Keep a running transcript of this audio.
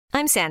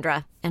I'm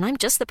Sandra, and I'm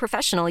just the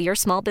professional your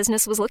small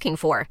business was looking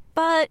for.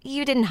 But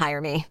you didn't hire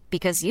me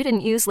because you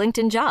didn't use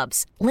LinkedIn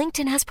Jobs.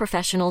 LinkedIn has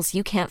professionals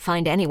you can't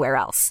find anywhere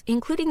else,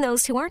 including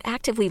those who aren't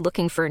actively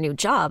looking for a new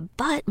job,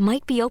 but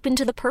might be open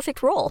to the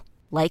perfect role,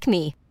 like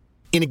me.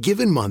 In a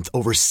given month,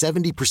 over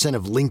 70%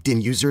 of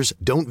LinkedIn users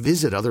don't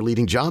visit other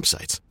leading job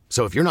sites.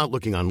 So if you're not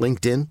looking on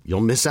LinkedIn,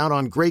 you'll miss out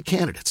on great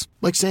candidates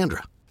like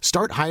Sandra.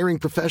 Start hiring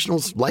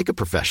professionals like a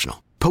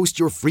professional. Post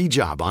your free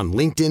job on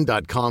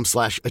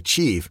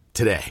linkedin.com/achieve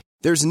today.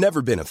 There's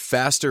never been a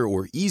faster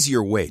or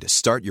easier way to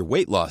start your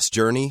weight loss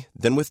journey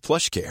than with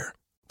PlushCare.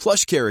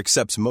 PlushCare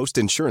accepts most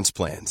insurance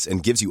plans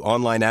and gives you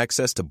online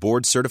access to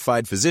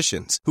board-certified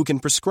physicians who can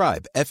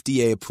prescribe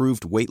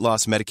FDA-approved weight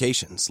loss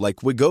medications like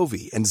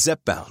Wegovy and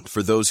Zepbound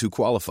for those who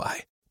qualify.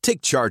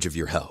 Take charge of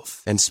your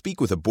health and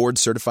speak with a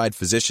board-certified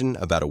physician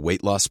about a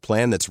weight loss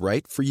plan that's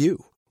right for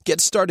you.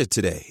 Get started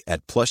today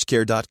at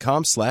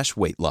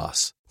plushcare.com/weight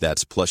loss.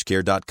 That's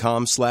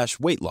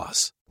plushcare.com/weight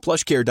loss.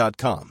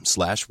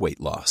 plushcare.com/weight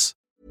loss.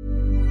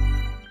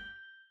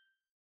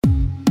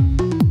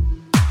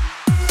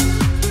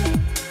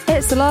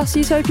 It's the last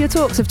Utopia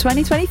Talks of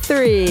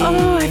 2023.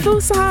 Oh, I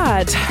feel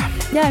sad.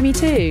 Yeah, me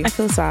too. I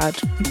feel sad.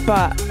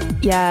 But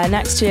yeah,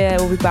 next year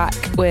we'll be back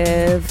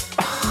with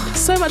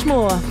so much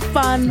more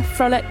fun,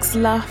 frolics,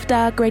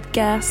 laughter, great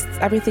guests,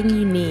 everything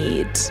you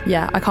need.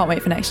 Yeah, I can't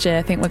wait for next year.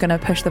 I think we're going to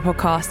push the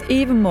podcast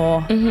even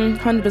more.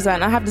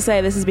 100%. I have to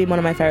say, this has been one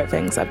of my favourite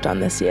things I've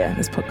done this year,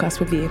 this podcast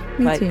with you.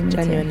 Me too,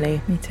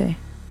 genuinely. Me too.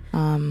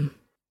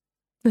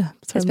 Yeah,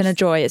 it's been a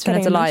joy. It's been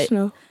a delight.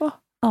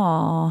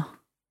 Aww.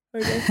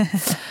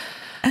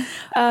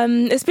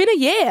 It's been a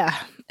year.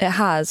 It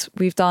has.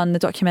 We've done the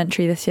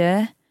documentary this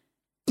year.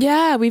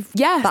 Yeah,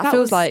 that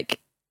feels like...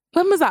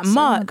 When was that?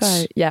 March?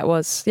 Yeah, it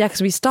was. Yeah,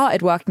 because we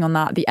started working on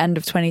that at the end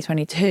of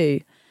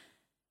 2022.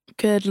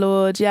 Good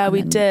Lord. Yeah,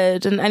 we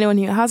did. And anyone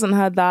who hasn't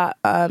heard that,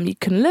 you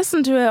can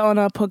listen to it on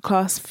our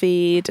podcast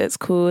feed. It's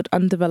called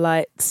Under the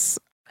Lights.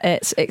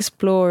 It's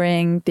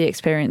exploring the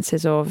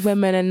experiences of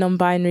women and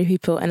non-binary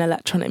people in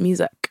electronic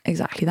music.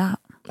 Exactly that.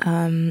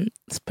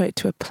 Spoke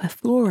to a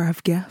plethora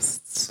of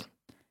guests.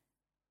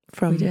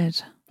 From we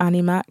did.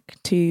 Annie Mac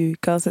to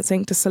Girls That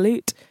Sing to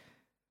Salute.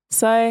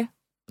 So...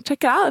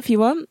 check it out if you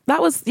want.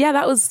 That was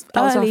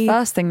our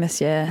first thing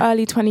this year.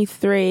 Early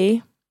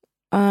 23.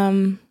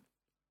 And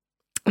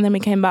then we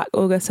came back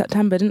August,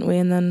 September, didn't we?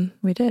 And then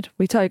we did.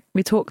 We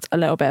talked a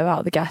little bit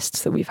about the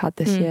guests that we've had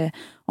this year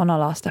on our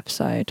last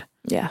episode.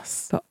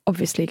 Yes. But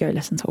obviously go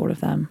listen to all of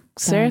them.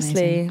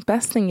 Seriously,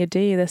 best thing you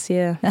do this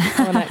year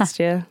or next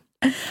year.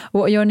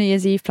 What are your New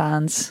Year's Eve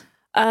plans?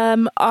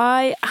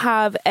 I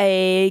have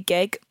a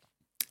gig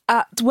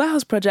at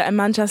Warehouse Project in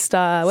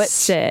Manchester, which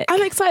Sick.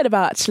 I'm excited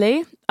about,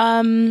 actually.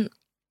 I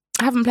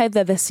haven't played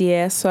there this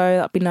year, so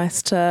that'd be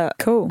nice to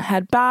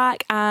head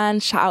back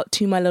and shout out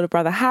to my little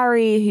brother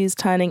Harry, who's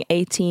turning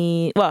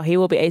 18. Well, he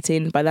will be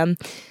 18 by then.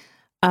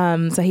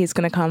 So he's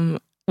going to come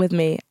with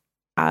me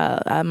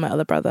and my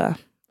other brother.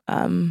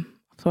 So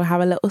we'll have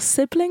a little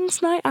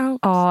siblings night out.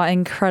 Oh,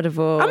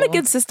 incredible. I'm a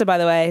good sister, by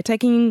the way.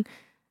 Taking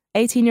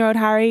 18-year-old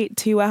Harry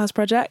to Warehouse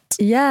Project.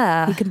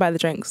 Yeah. He can buy the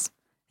drinks.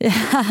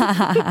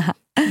 Yeah.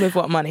 With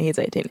what money? He's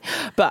 18.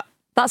 But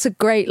that's a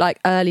great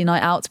early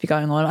night out to be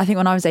going on. I think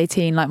when I was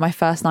 18, my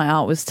first night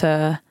out was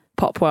to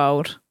Pop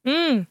World.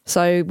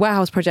 So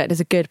Warehouse Project is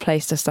a good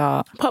place to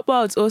start. Pop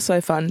World's also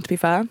fun, to be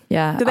fair.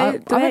 Yeah. I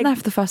went there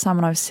for the first time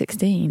when I was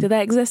 16. Do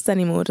they exist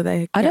anymore? Do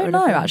they? I don't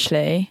know,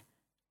 actually.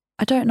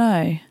 I don't know.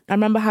 I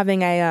remember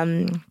having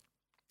a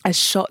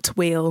shot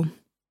wheel.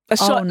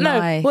 Nice.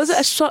 No, was it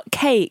a shot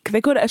cake?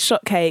 They called it a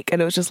shot cake, and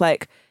it was just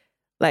like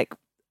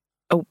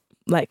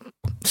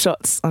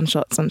shots on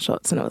shots on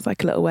shots, and it was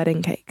like a little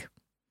wedding cake.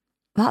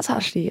 That's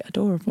actually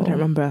adorable. I don't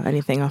remember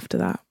anything after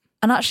that.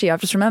 And actually,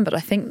 I've just remembered, I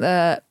think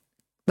the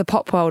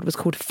Pop World was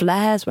called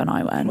Flares when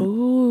I went.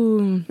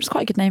 Ooh. Which is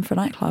quite a good name for a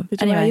nightclub.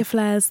 Did you wear your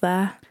flares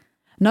there?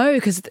 No,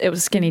 because it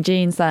was skinny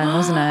jeans then,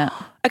 wasn't it?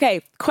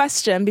 Okay,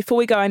 question before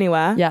we go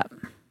anywhere. Yeah.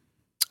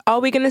 Are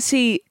we going to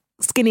see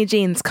skinny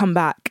jeans come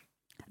back?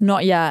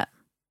 Not yet,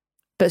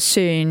 but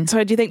soon.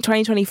 So do you think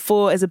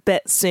 2024 is a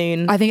bit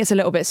soon? I think it's a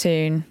little bit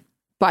soon.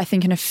 But I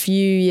think in a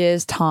few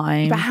years'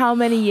 time. But how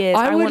many years?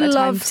 I would want a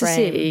love to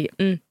see,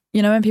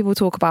 you know, when people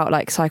talk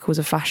about cycles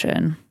of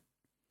fashion,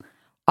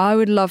 I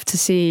would love to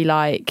see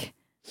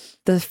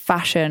the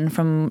fashion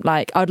from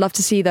I'd love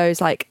to see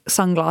those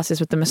sunglasses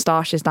with the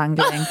moustaches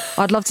dangling.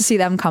 I'd love to see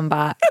them come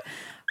back.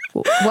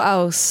 What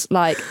else?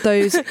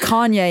 Those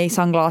Kanye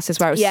sunglasses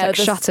where it was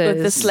shutters.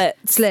 With the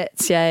slits.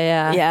 Slits,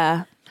 yeah.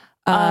 Yeah.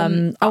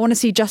 I want to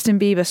see Justin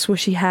Bieber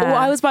swooshy hair. Well,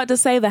 I was about to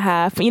say the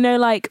hair. You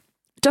know,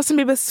 Justin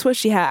Bieber's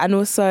swooshy hair, and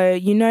also,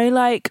 you know,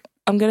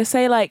 I'm going to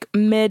say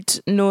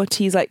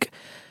mid-noughties,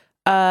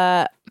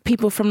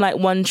 people from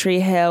One Tree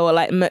Hill or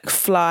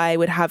McFly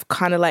would have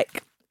kind of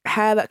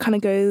hair that kind of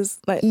goes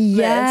this,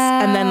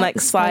 and then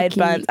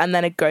sideburns, and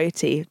then a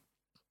goatee.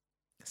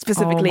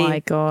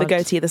 Specifically, the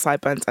goatee, the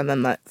sideburns, and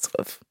then that sort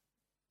of,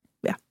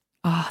 yeah.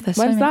 Oh,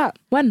 When's that?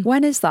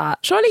 When is that?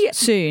 Surely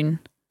soon.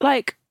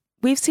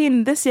 we've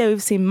seen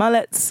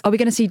mullets. Are we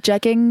going to see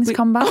jeggings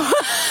come back?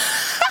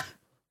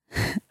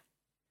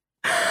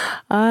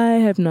 I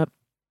have not.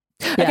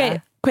 Yeah.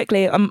 Okay,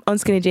 quickly, on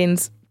skinny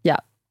jeans. Yeah.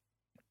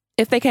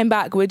 If they came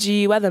back, would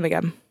you wear them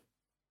again?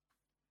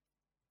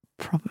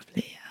 Probably,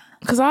 yeah.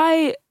 Because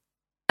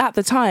at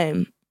the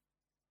time,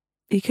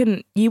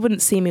 you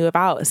wouldn't see me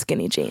without a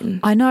skinny jean.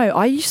 I know.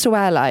 I used to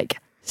wear like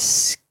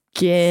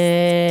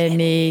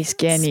skinny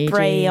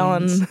spray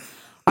jeans. on.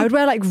 I would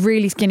wear like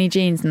really skinny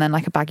jeans and then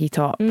like a baggy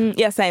top.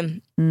 Yeah,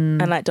 same.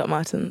 And like Doc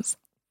Martens.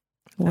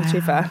 Wow.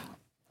 To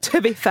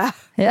be fair.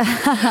 Yeah.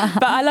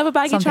 But I love a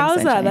baggy Some things don't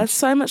trouser. change. They're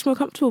so much more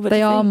comfortable. But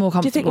They are more Do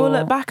you think we'll comfortable.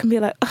 look back and be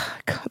like, oh,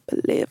 I can't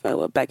believe I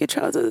wore baggy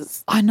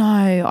trousers? I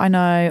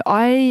know.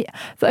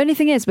 The only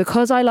thing is,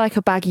 because I like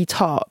a baggy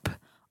top,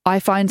 I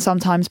find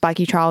sometimes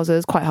baggy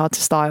trousers quite hard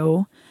to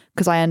style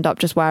because I end up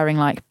just wearing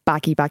like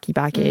baggy.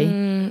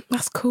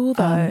 That's cool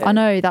though. I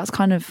know, that's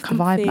kind of the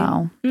Comfy. vibe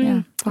now.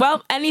 Yeah.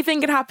 Well,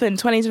 anything could happen.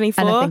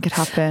 2024. Anything could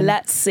happen.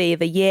 Let's see,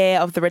 the year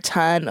of the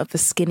return of the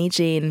skinny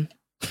jean.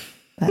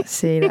 Let's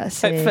see.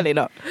 Hopefully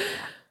not.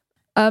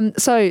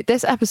 So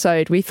this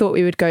episode, we thought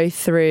we would go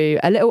through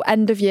a little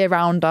end of year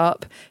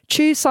roundup,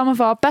 choose some of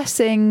our best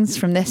things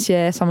from this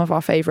year, some of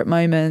our favourite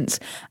moments,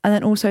 and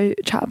then also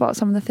chat about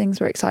some of the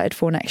things we're excited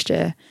for next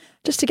year,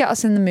 just to get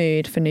us in the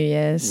mood for New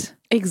Year's.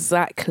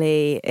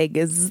 Exactly.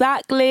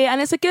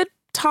 And it's a good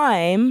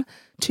time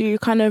to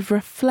kind of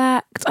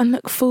reflect and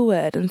look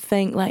forward and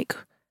think like,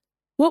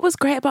 what was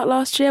great about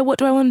last year? What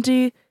do I want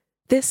to do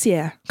this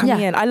year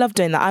coming in? I love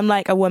doing that. I'm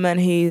like a woman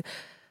who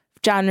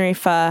January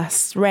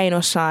 1st, rain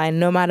or shine,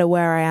 no matter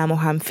where I am or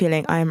how I'm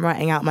feeling, I'm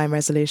writing out my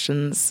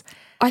resolutions.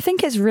 I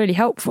think it's really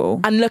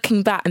helpful. And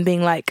looking back and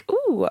being like,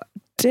 ooh,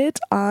 did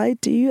I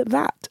do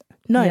that?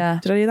 No.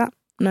 Yeah. Did I do that?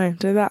 No.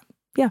 Did I do that?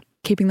 Yeah.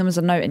 Keeping them as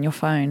a note in your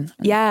phone.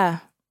 Yeah.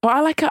 Well,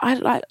 I like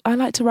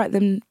to write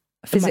them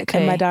Physically.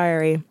 in my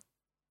diary.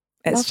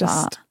 It's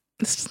Love that.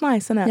 just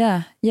nice, isn't it?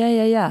 Yeah.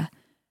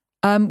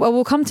 Well,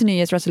 we'll come to New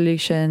Year's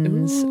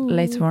resolutions Ooh.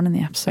 later on in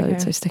the episode, Okay.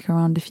 so stick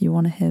around if you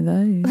want to hear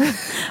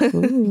those.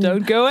 Ooh.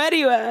 Don't go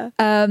anywhere.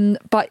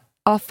 But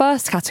our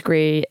first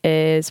category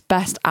is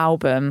best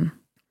album.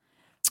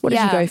 What did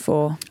you Yeah. go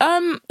for?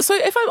 So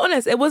if I'm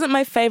honest, it wasn't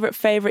my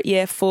favorite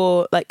year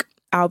for like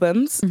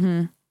albums.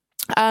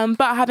 Mm-hmm.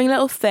 But having a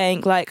little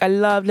think, like I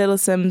love Little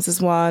Sims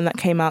is one that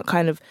came out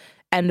kind of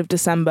end of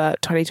December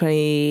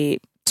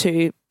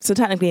 2022. So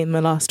technically in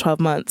the last 12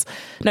 months.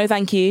 No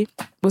Thank You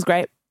was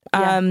great.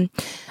 Yeah. And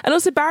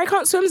also Barry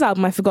Can't Swim's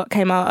album, I forgot,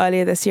 came out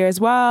earlier this year as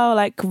well.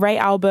 Like great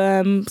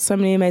album, so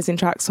many amazing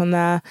tracks on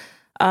there.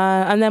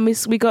 And then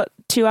we got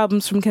 2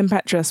 albums from Kim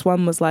Petras.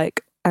 One was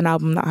like an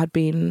album that had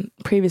been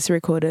previously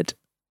recorded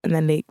and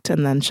then leaked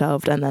and then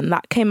shelved, and then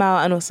that came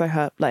out, and also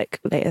her like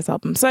latest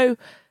album. So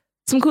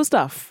some cool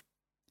stuff.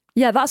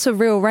 Yeah, that's a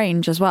real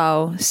range as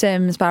well.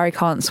 Sims, Barry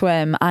Can't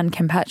Swim, and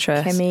Kim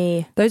Petras.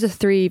 Kimmy. Those are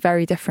 3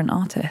 very different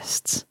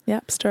artists.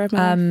 Yep, story of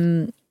my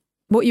life.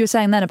 What you were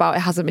saying then about it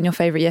hasn't been your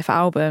favourite year for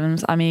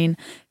albums. I mean,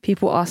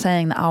 people are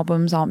saying that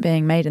albums aren't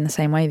being made in the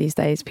same way these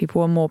days.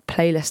 People are more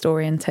playlist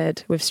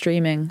oriented with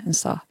streaming and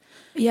stuff.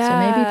 Yeah.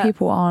 So maybe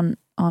people aren't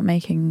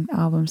making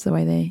albums the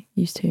way they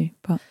used to.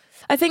 But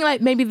I think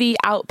like maybe the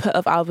output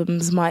of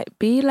albums might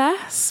be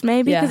less,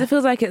 maybe, because Yeah. it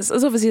feels like it's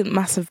obviously a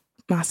massive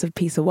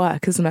piece of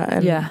work, isn't it?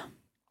 And, yeah.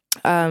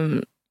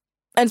 And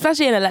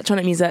especially in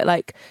electronic music,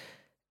 like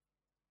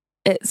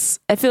it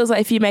feels like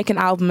if you make an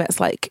album,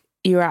 it's like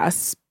you're at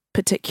a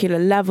particular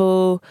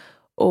level,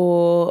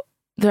 or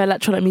the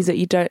electronic music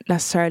you don't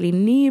necessarily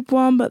need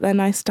one, but they're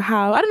nice to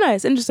have. I don't know,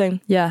 it's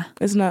interesting, Yeah.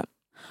 isn't it?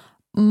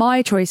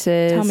 My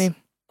choices. Tell me.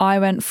 I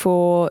went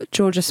for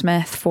Georgia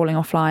Smith, Falling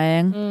or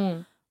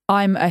Flying.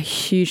 I'm a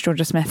huge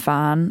Georgia Smith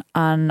fan,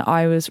 and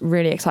I was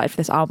really excited for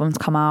this album to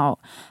come out,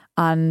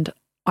 and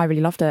I really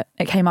loved it.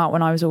 It came out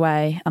when I was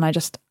away, and I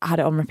just had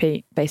it on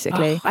repeat,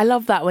 basically. I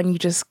love that when you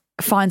just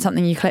Find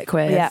something you click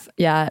with.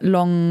 Yeah.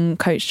 Long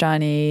coach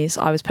journeys.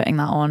 I was putting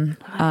that on.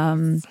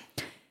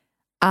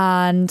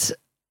 And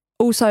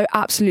also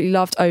absolutely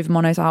loved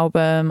Overmono's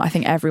album. I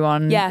think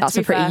everyone, that's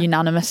a pretty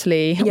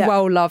unanimously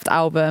well-loved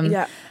album.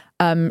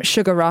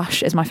 Sugar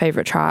Rush is my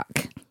favourite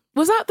track.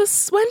 Was that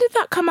when did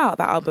that come out,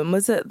 that album?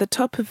 Was it the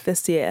top of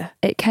this year?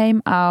 It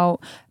came out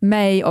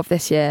May of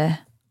this year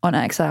on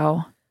XL.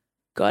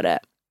 Got it.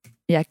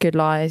 Yeah, Good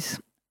Lies.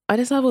 I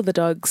just love all the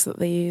dogs that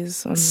they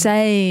use.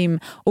 Same.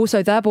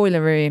 Also, their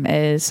Boiler Room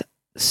is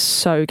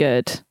so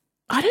good.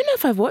 I don't know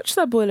if I've watched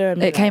that Boiler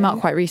Room. It came out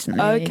quite recently.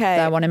 Okay.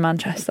 Their one in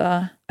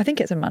Manchester. I think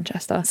it's in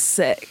Manchester.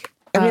 Sick.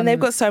 I mean, they've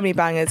got so many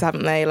bangers,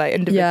 haven't they? Like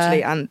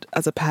individually and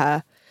as a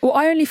pair. Well,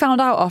 I only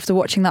found out after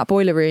watching that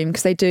Boiler Room,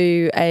 because they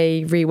do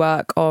a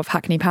rework of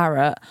Hackney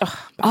Parrot.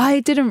 I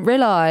didn't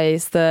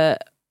realise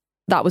that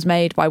was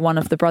made by one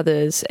of the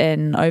brothers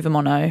in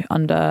Overmono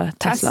under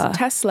Tesla.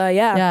 Tesla,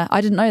 yeah. Yeah,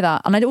 I didn't know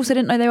that. And I also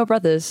didn't know they were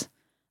brothers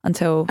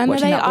until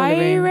watching that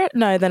Boiler Room.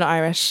 No, they're not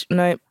Irish.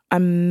 No, I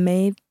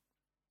made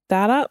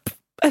that up.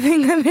 I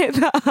think I made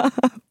that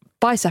up.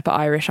 Bicep are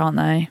Irish, aren't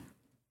they?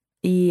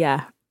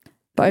 Yeah.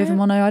 But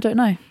Overmono, I don't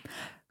know.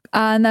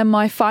 And then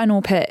my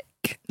final pick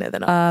No, they're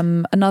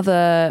not.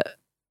 Another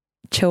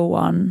chill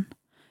one,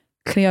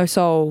 Cleo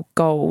Soul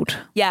Gold.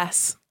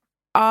 Yes.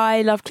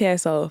 I love Cleo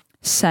Soul.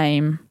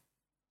 Same.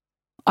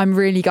 I'm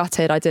really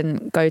gutted I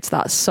didn't go to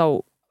that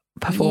Salt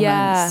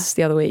performance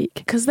the other week.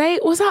 Because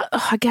was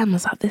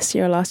that this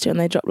year or last year? And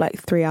they dropped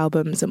like 3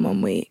 albums in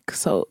 1 week.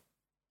 So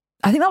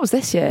I think that was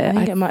this year. I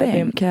think it might have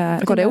been.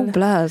 Yeah. God, it all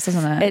blurs,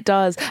 doesn't it? It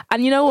does.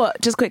 And you know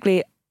what? Just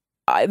quickly,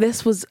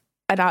 this was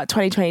an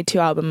 2022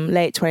 album,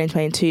 late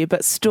 2022,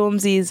 but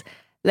Stormzy's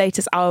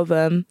latest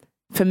album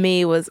for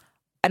me was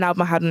an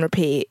album I had on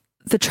repeat.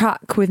 The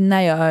track with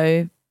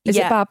Nao, is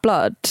it Bad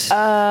Blood?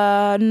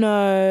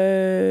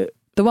 No.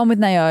 The one with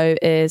Nao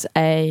is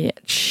a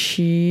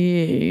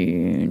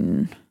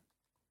tune.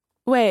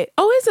 Wait.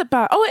 Oh, is it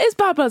Bad? Oh, it is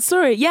Bad Blood.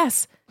 Sorry.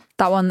 Yes.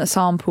 That one that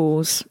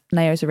samples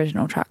Nao's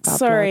original track, Bad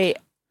Sorry.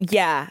 Blood.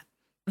 Yeah.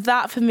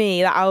 That for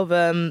me, that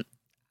album,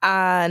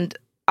 and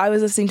I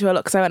was listening to it a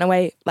lot because I went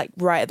away like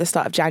right at the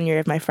start of January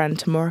with my friend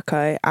to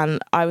Morocco, and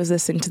I was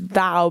listening to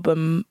that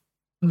album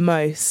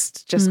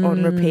most, just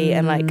on repeat,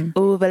 and like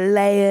all the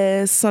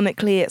layers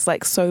sonically, it's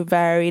like so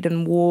varied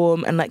and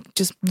warm and like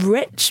just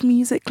rich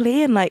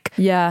musically, and like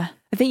I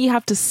think you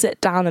have to sit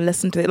down and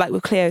listen to it, like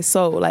with Cleo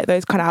Soul, like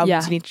those kind of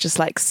albums you need to just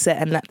like sit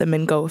and let them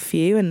engulf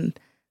you, and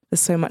there's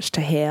so much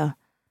to hear.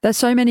 There's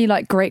so many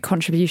like great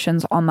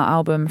contributions on that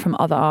album from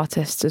other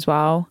artists as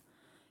well,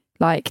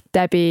 like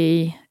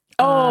Debbie.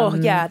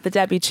 The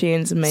Debbie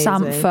tune's amazing.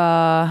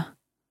 Sampha,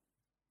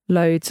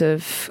 loads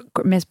of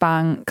Miss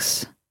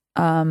Banks.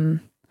 That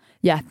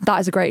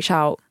is a great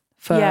shout.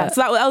 So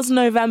that was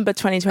November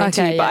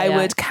 2022, but I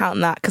would count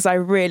that because I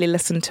really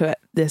listened to it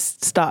this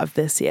start of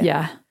this year.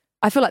 Yeah,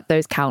 I feel like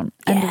those count.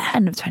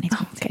 End of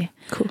 2022.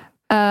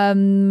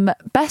 Cool.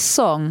 Best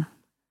song.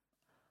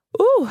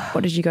 Ooh,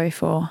 what did you go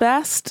for?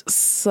 Best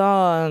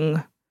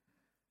song.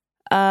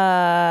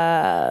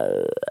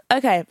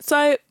 Okay,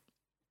 so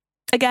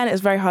again,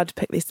 it's very hard to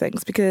pick these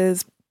things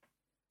because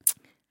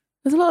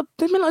there's been a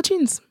lot of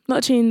tunes, a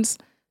lot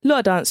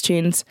of dance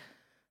tunes.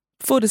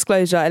 Full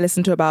disclosure, I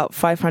listen to about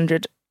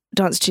 500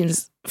 dance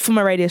tunes for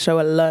my radio show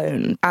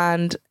alone,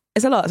 and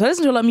it's a lot. So I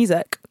listen to a lot of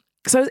music.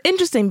 So it's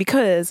interesting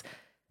because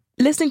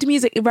listening to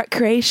music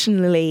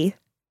recreationally,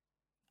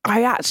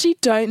 I actually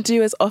don't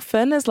do as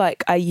often as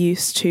like I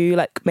used to,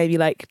 like maybe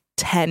like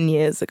 10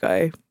 years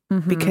ago,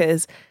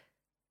 because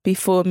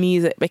before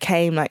music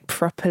became like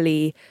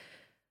properly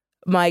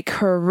my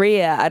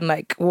career and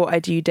like what I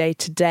do day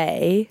to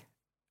day,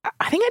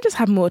 I think I just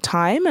had more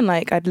time and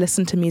like I'd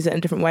listen to music in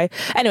a different way.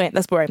 Anyway,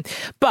 that's boring.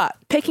 But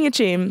picking a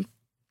tune,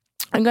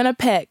 I'm going to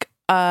pick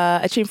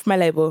a tune from my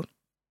label.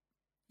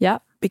 Yeah.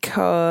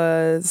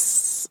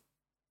 Because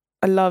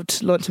I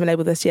loved launching my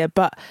label this year,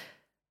 but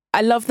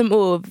I love them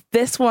all.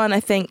 This one, I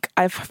think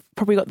I've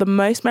probably got the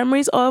most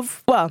memories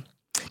of. Well,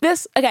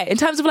 in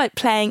terms of like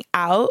playing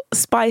out,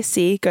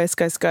 Spicy, Ghost,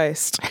 Ghost,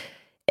 Ghost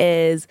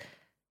is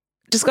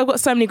just, I've got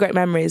so many great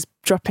memories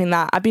dropping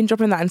that. I've been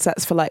dropping that in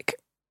sets for like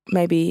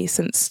maybe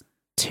since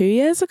 2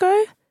 years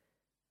ago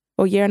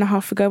or 1.5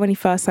 years ago when he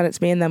first sent it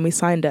to me, and then we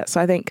signed it. So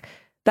I think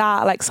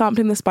that, like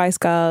sampling the Spice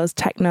Girls,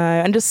 techno,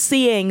 and just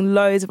seeing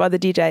loads of other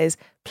DJs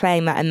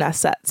playing that in their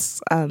sets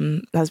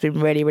has been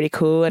really, really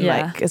cool. And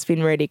like it's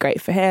been really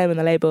great for him and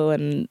the label,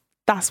 and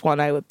that's one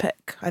I would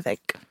pick, I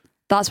think.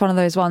 That's one of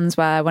those ones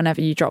where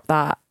whenever you drop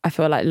that, I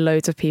feel like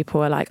loads of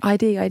people are like,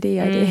 ID.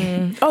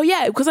 Oh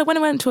yeah, because when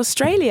I went to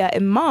Australia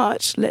in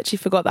March, literally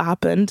forgot that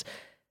happened.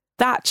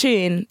 That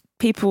tune,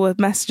 people were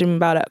messaging me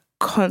about it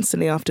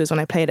constantly afterwards when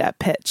I played it at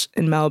Pitch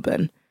in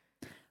Melbourne.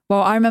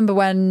 Well, I remember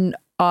when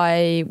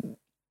I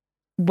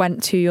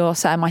went to your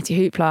set at Mighty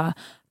Hoopla, a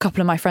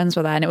couple of my friends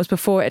were there, and it was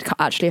before it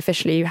actually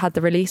officially had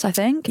the release, I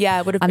think. Yeah,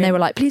 it would have been. And they were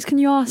like, please can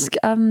you ask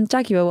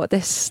Jaguar what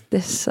this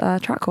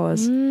track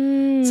was?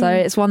 So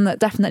it's one that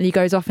definitely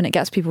goes off and it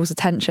gets people's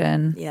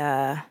attention.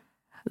 Yeah,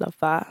 love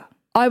that.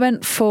 I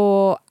went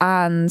for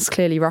Anne's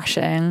Clearly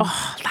Rushing.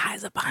 Oh, that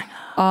is a banger.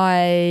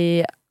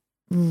 I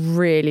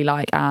really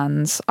like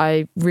Anne's.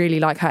 I really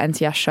like her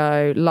NTS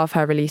show. Love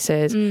her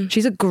releases.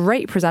 She's a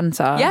great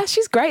presenter. Yeah,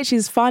 she's great.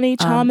 She's funny,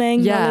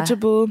 charming,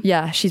 knowledgeable.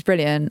 Yeah, she's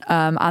brilliant.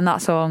 And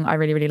that song I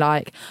really, really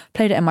like.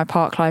 Played it in my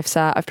Park Live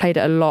set. I've played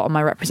it a lot on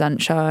my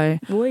Represent show.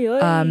 Oy,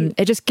 oy.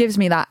 It just gives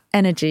me that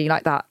energy,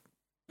 like that.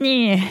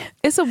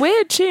 It's a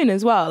weird tune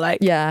as well. Like,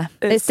 yeah,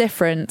 it's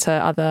different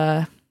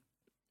to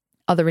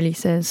other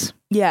releases.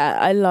 Yeah,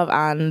 I love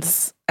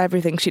Anne's.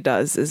 Everything she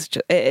does is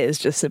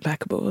just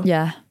impeccable.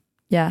 Yeah,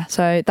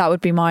 so that would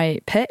be my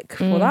pick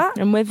for that.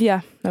 I'm with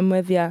you.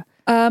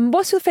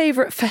 What's your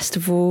favourite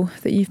festival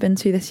that you've been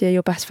to this year,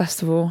 your best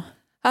festival?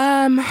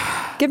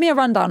 Give me a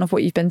rundown of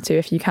what you've been to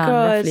if you can,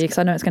 roughly, because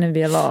I know it's going to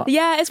be a lot.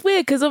 Yeah, it's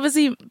weird because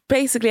obviously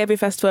basically every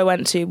festival I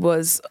went to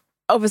was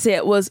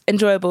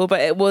enjoyable,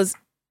 but it was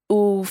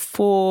all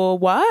for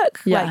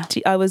work. Yeah.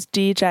 Like I was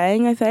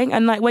DJing, I think.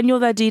 And like when you're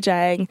there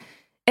DJing,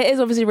 it is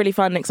obviously really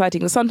fun and exciting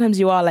because sometimes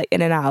you are like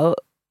in and out,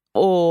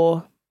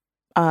 or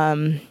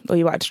or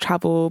you might to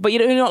travel, but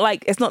you're not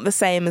like, it's not the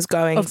same as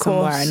going Of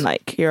somewhere course. and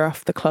like you're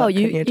off the clock. Oh, and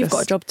you're you've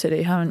got a job to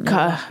do, haven't you?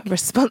 got a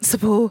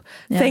responsible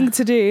thing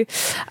to do.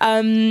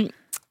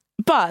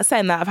 But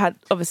saying that, I've had,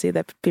 obviously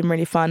they've been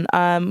really fun.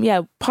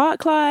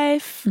 Park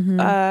life,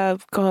 got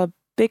a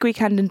big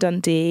weekend in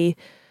Dundee,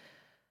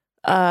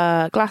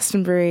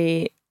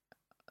 Glastonbury,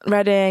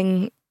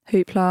 Reading,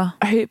 Hoopla,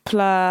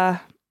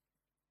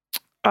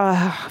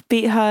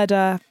 Beat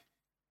Herder,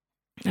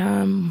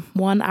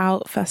 One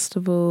Out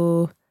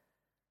Festival,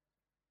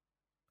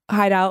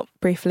 Hideout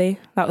briefly.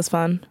 That was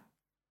fun.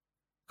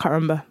 Can't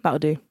remember. That'll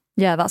do.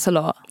 Yeah, that's a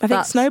lot. I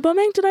think snow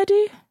bombing, did I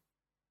do?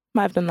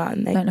 Might have done that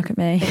in Don't look at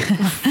me.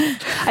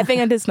 I think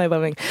I did snow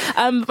bombing.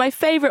 My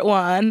favourite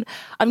one,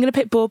 I'm going to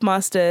pick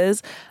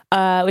Boardmasters,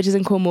 which is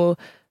in Cornwall,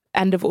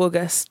 end of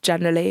August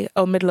generally,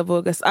 or middle of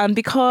August,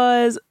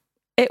 because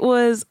it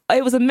was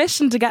a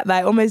mission to get there.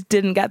 I almost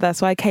didn't get there,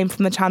 so I came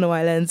from the Channel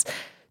Islands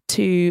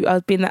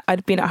I'd been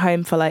at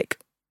home for like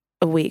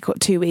a week or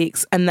 2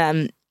 weeks, and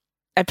then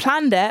I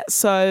planned it,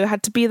 so I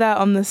had to be there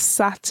on the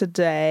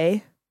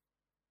Saturday,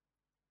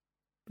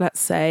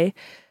 let's say.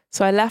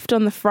 So I left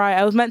on the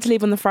Friday. I was meant to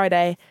leave on the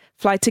Friday,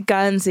 fly to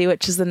Guernsey,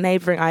 which is the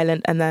neighbouring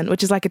island, and then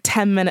which is like a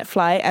 10-minute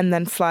flight, and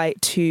then fly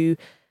to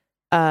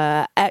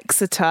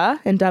Exeter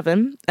in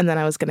Devon, and then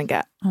I was going to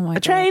get a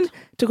train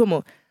to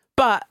Cornwall.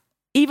 But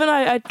even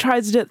I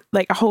tried to do it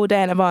like a whole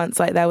day in advance,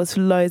 like there was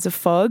loads of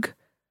fog,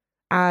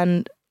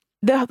 and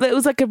it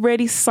was like a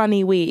really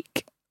sunny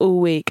week all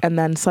week, and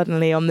then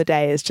suddenly on the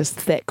day is just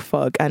thick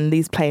fog, and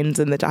these planes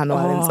in the Channel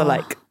Islands are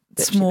like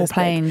small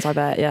planes, I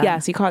bet. Yeah,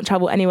 so you can't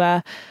travel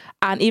anywhere.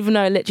 And even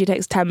though it literally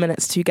takes 10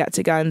 minutes to get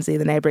to Guernsey,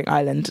 the neighbouring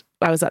island,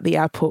 I was at the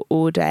airport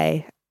all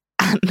day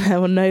and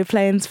there were no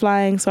planes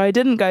flying. So I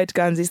didn't go to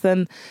Guernsey. So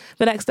then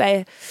the next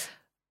day,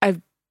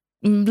 I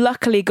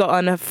luckily got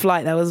on a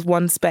flight. There was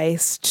one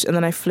space, and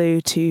then I flew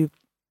to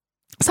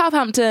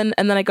Southampton,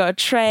 and then I got a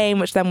train,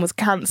 which then was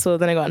cancelled.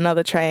 Then I got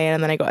another train,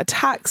 and then I got a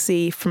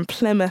taxi from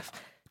Plymouth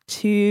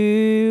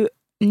to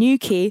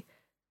Newquay,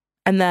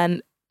 and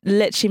then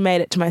literally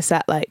made it to my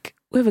set like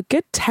with a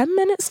good 10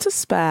 minutes to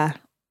spare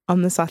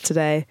on the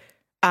Saturday,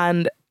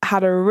 and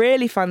had a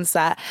really fun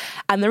set.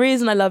 And the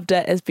reason I loved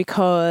it is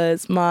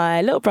because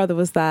my little brother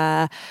was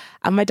there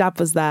and my dad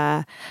was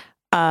there,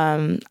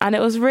 and it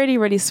was really,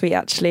 really sweet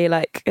actually.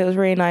 Like, it was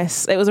really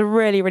nice. It was a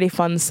really, really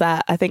fun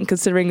set. I think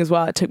considering as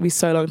well it took me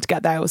so long to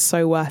get there, it was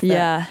so worth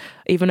it.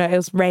 Even though it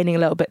was raining a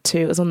little bit too.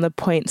 It was on the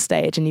Point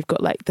stage, and you've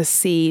got like the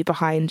sea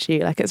behind you.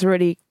 Like, it's a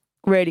really,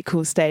 really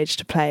cool stage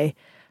to play.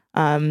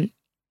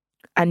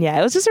 And yeah,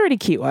 it was just a really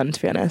cute one, to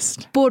be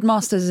honest.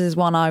 Boardmasters is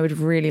one I would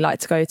really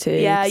like to go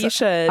to. Yeah, you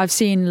should. I've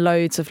seen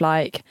loads of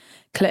like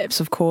clips,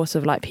 of course,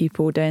 of like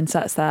people doing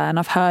sets there, and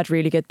I've heard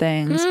really good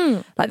things.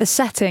 Like, the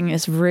setting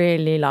is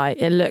really like,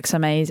 it looks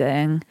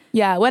amazing.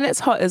 Yeah, when it's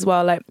hot as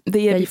well. Like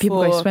the year before,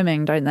 people go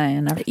swimming, don't they,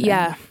 and everything.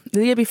 Yeah,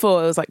 the year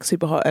before it was like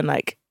super hot, and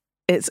like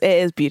it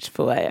is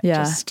beautiful.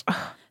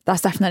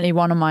 That's definitely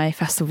one on my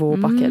festival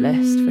bucket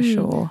list for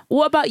sure.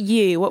 What about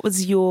you? What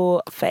was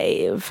your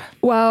fave?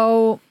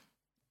 Well,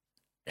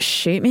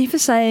 shoot me for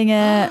saying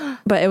it,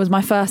 but it was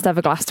my first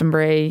ever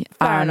Glastonbury.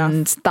 Fair and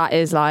enough. That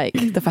is like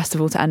the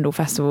festival to end all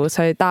festivals.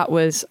 So that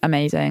was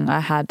amazing.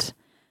 I had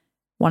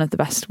one of the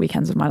best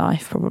weekends of my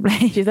life, probably.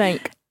 Do you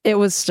think? It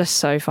was just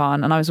so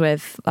fun. And I was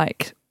with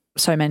like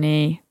so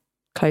many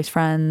close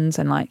friends,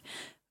 and like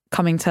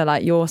coming to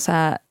like your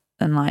set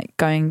and like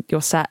going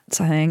your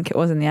sets, I think it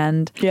was in the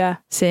end. Yeah.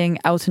 Seeing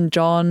Elton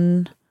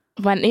John.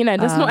 When,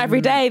 that's not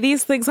every day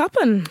these things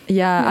happen.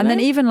 Yeah. And then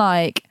even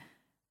like,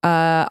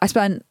 I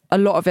spent a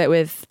lot of it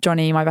with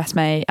Johnny, my best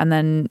mate, and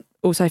then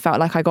also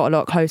felt like I got a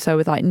lot closer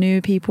with like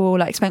new people.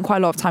 Like, spent quite a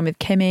lot of time with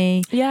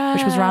Kimmy,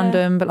 which was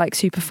random but like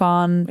super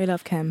fun. We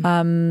love Kim.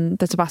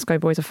 The Tabasco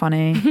boys are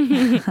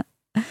funny.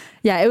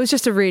 Yeah, it was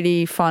just a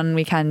really fun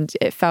weekend.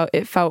 It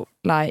felt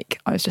like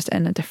I was just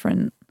in a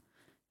different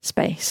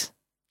space.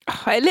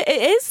 It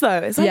is though.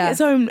 It's like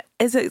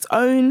its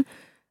own.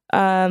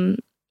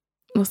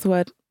 What's the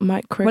word?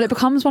 Micro. Well, it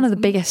becomes one of the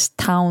biggest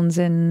towns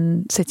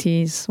in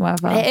cities,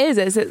 whatever. It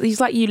is. It's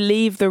like you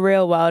leave the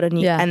real world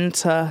and you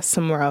enter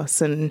somewhere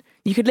else, and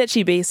you could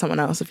literally be someone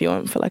else if you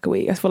want for like a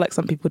week. I feel like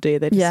some people do.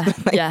 They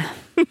just But yeah,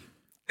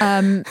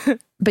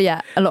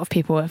 a lot of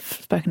people have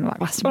spoken about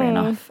Glastonbury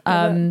enough.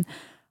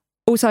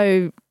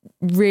 Also,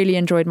 really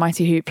enjoyed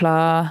Mighty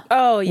Hoopla.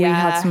 Oh yeah, we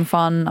had some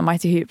fun at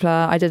Mighty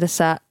Hoopla. I did a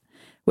set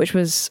which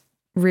was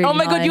really. Oh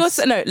my god,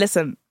 nice.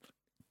 listen.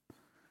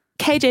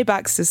 KJ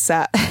Baxter's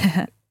set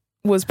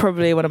was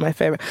probably one of my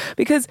favorite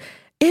because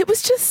it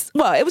was just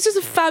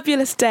a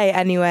fabulous day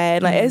anyway.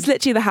 Like, it's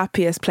literally the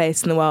happiest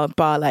place in the world,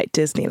 bar like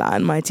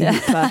Disneyland, Mighty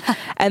Hoopla.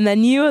 And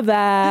then you were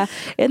there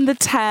in the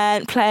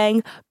tent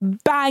playing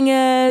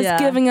bangers,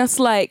 giving us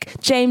like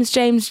James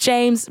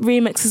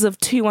remixes of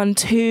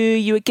 212.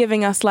 You were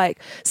giving us like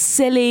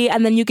silly,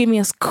 and then you giving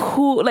us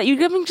cool. Like, you're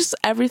giving just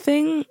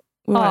everything.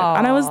 And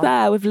I was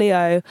there with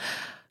Leo,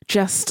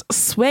 just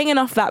swinging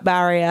off that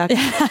barrier,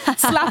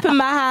 slapping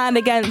my hand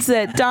against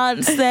it,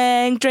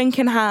 dancing, drink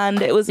in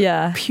hand. It was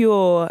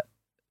pure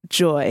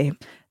joy.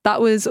 That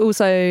was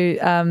also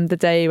the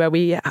day where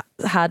we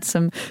had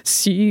some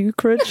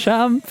secret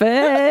champagne.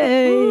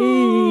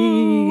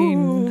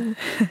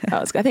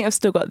 I think I've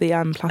still got the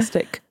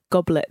plastic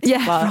goblet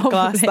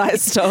glass that I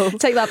stole.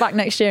 Take that back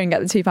next year and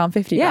get the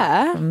 £2.50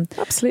 Yeah, back.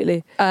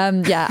 absolutely.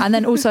 Yeah, and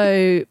then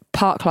also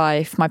Park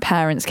Life, my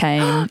parents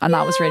came and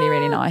that was really,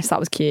 really nice. That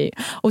was cute.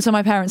 Also,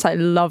 my parents like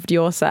loved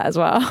your set as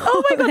well.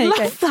 Oh my God,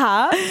 love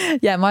that.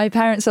 Yeah, my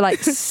parents are like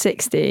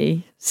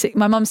 60.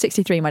 My mum's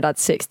 63, my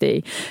dad's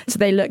 60. So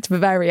they looked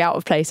very out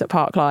of place at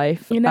Park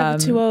Life. You're never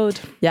too old.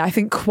 Yeah, I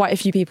think quite a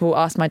few people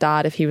asked my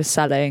dad if he was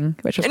selling,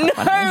 which was quite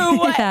funny.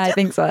 What? Yeah, I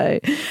think so.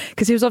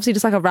 Because he was obviously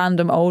just like a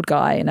random old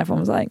guy and everyone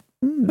was like,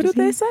 what did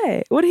they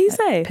say? What did he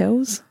say?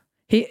 Pills.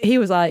 He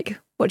was like,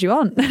 what do you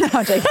want? No,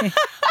 I'm joking.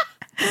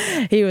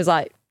 He was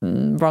like,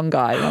 wrong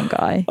guy.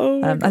 Oh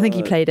my God. I think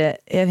he played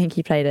it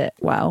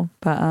well.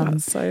 But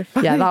That's so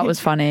funny. yeah, that was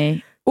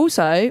funny.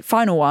 Also,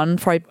 final one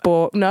before I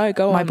bought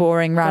my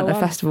boring rant of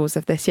festivals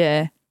of this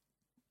year.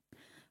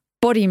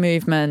 Body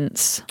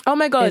Movements. Oh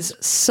my God. Is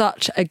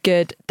such a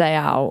good day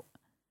out.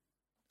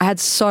 I had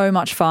so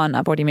much fun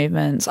at Body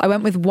Movements. I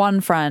went with one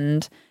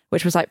friend,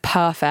 which was like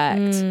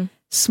perfect.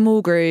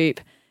 Small group.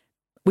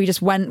 We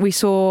just went, we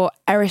saw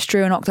Eris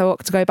Drew and Octo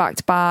Octo go back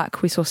to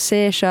back. We saw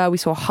Saoirse, we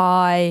saw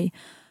High.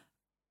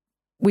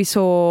 We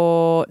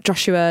saw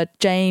Joshua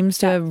James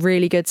do a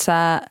really good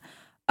set.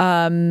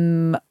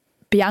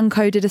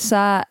 Bianco did a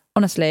set.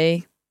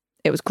 Honestly,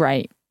 it was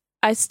great.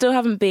 I still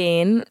haven't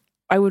been.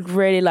 I would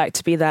really like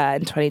to be there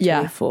in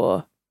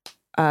 2024.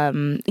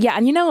 Yeah,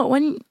 and you know what?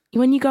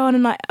 When you go on a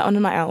night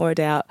out or a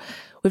day out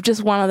with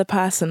just one other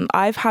person,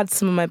 I've had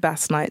some of my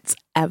best nights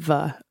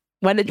ever.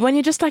 When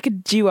you're just like a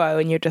duo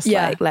and you're just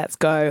like, let's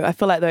go. I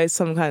feel like those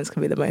sometimes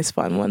can be the most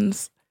fun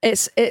ones.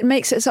 It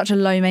makes it such a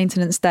low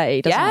maintenance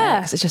day, doesn't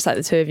it? 'Cause it's just like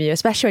the two of you,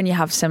 especially when you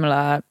have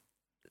similar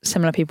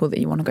people that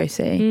you want to go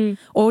see,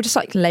 or just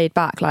like laid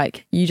back,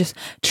 like you just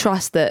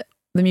trust that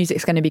the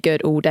music's going to be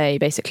good all day,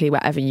 basically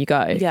wherever you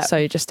go. Yeah.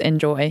 So just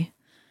enjoy,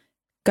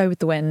 go with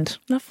the wind.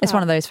 It's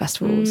one of those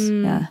festivals.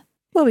 Yeah,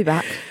 we'll be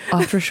back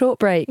after a short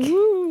break.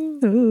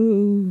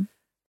 Ooh.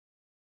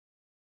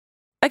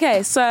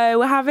 Okay, so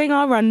we're having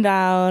our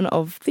rundown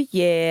of the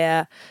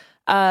year.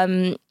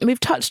 We've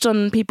touched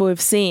on people we've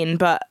seen,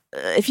 but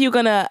if you're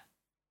gonna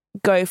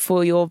go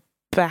for your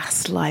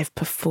best live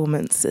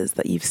performances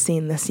that you've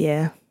seen this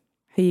year,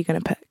 who are you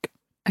gonna pick?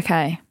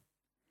 Okay.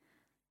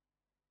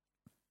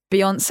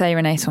 Beyonce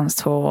Renaissance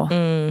Tour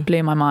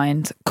blew my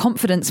mind.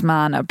 Confidence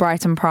Man at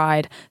Brighton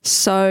Pride,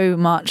 so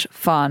much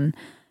fun.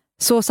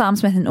 Saw Sam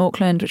Smith in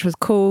Auckland, which was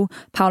cool.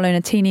 Paolo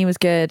Nutini was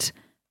good.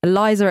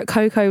 Eliza at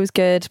Coco was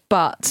good,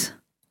 but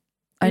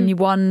only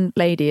one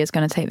lady is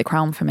going to take the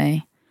crown for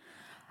me.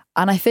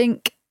 And I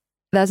think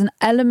there's an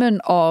element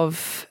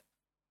of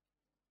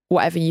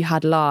whatever you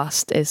had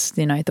last is,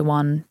 you know,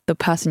 the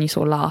person you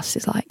saw last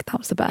is like, that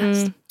was the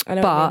best. I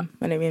know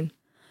what you mean.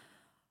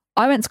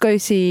 I went to go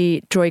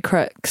see Joy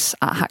Crooks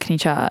at Hackney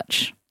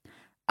Church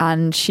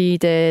and she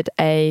did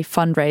a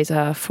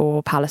fundraiser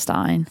for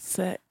Palestine.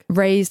 Sick.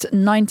 Raised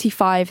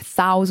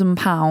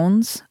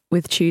 £95,000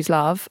 with Choose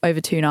Love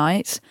over 2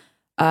 nights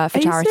for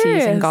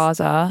charities in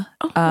Gaza.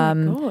 Oh my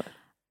God.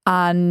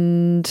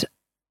 And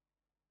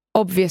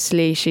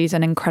obviously she's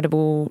an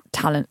incredibly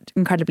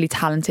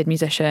talented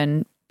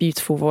musician,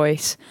 beautiful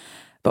voice,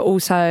 but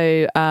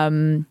also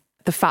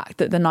the fact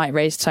that the night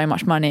raised so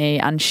much money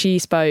and she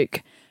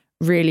spoke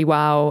really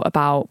well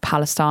about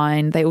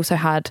Palestine. They also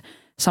had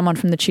someone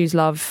from the Choose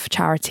Love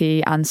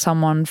charity and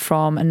someone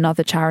from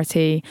another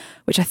charity,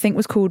 which I think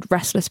was called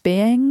Restless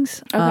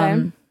Beings,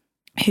 who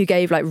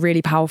gave like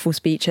really powerful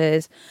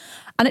speeches.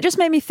 And it just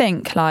made me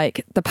think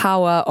like the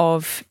power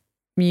of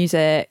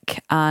music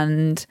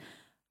and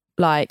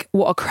like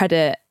what a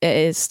credit it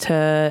is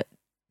to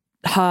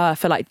her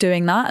for like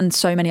doing that and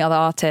so many other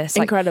artists.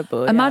 Incredible.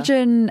 Like,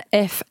 imagine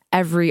if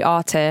every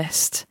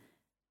artist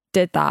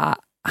did that,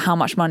 how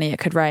much money it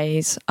could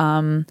raise.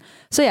 So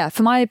yeah,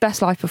 for my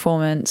best live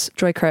performance,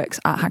 Joy Crooks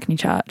at Hackney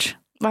Church.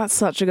 That's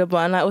such a good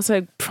one. Like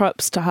also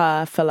props to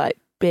her for like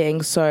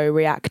being so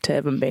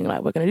reactive and being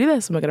like, we're going to do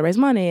this and we're going to raise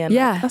money. And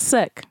like, that's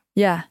sick.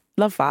 Yeah.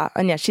 Love that.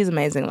 And yeah, she's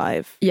amazing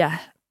live. Yeah,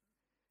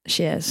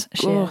 she is.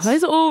 She is.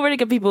 Those are all really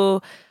good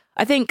people.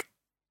 I think,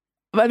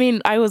 I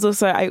mean, I also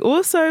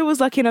was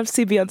lucky enough to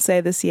see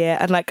Beyonce this year,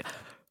 and like,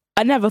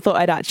 I never thought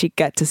I'd actually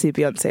get to see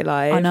Beyonce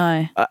live. I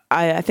know.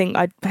 I think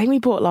we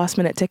bought last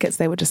minute tickets.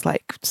 They were just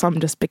like, some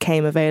just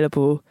became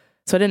available.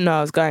 So I didn't know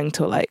I was going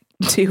till like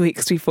 2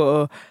 weeks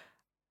before.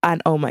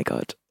 And oh my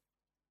God.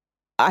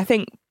 I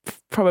think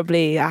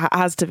probably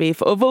has to be,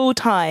 of all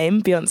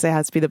time, Beyonce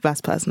has to be the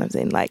best person I've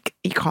seen. Like,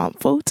 you can't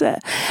fault it.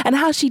 And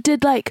how she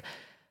did like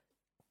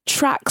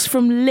tracks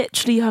from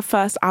literally her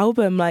first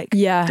album, like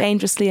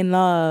Dangerously in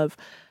Love,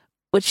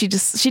 which she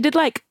did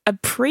like a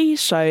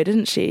pre-show,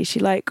 didn't she? She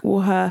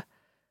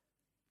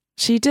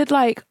did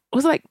like,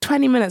 was it like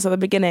 20 minutes at the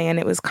beginning, and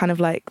it was kind of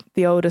like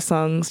the older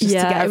songs just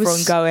to get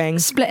everyone going.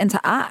 Split into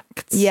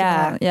acts.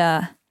 Yeah.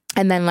 Yeah.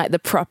 And then like the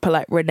proper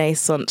like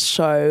Renaissance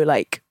show,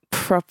 like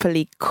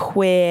properly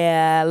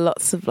queer,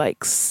 lots of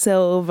like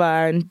silver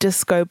and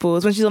disco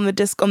balls when she's on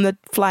the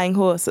flying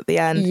horse at the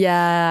end.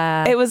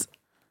 Yeah. It was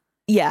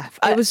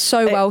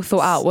so well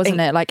thought out, wasn't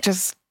it? Like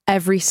just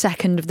every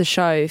second of the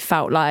show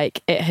felt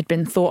like it had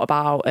been thought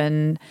about,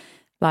 and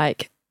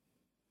like,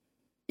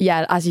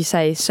 yeah, as you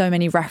say, so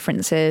many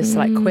references to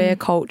like queer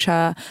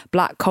culture,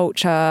 black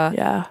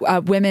culture,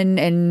 women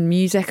in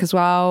music as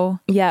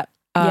well. Yeah.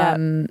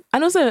 And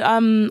also, I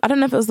don't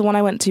know if it was the one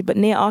I went to, but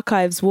Near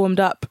Archives warmed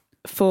up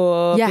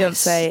for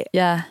Beyonce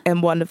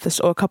in one of the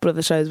or a couple of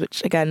the shows,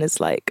 which again is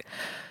like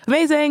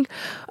amazing.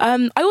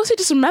 I also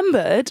just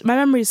remembered, my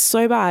memory is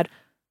so bad,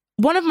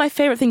 one of my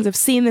favorite things I've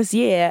seen this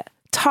year,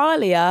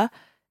 Talia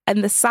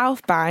and the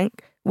South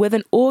Bank with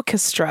an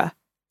orchestra.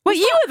 Wait,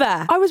 you were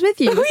there? I was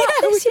with you.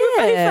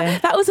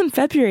 That was in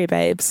February,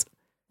 babes.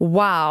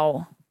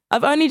 Wow.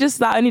 That only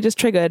just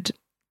triggered,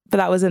 but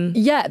that was in...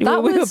 Yeah,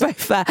 we were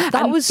both there.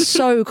 That was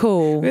so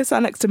cool. We were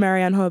sat next to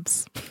Marianne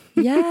Hobbs.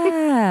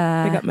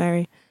 Yeah. Big up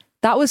Mary.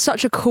 That was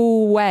such a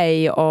cool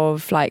way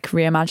of like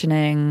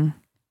reimagining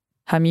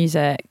her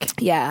music.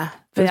 Yeah.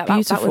 It was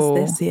beautiful.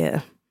 That was this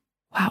year.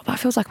 Wow, that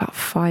feels like about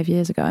 5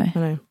 years ago. I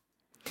know.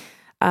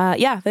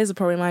 Yeah, those are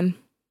probably mine.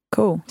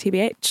 Cool.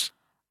 TBH.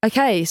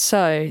 Okay,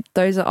 so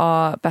those are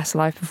our best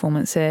live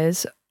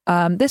performances.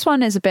 This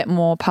one is a bit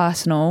more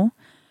personal.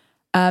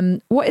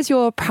 What is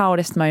your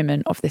proudest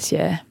moment of this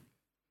year?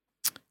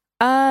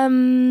 For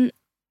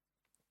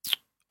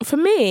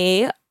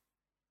me,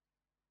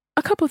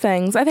 a couple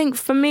things. I think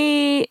for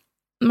me,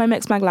 my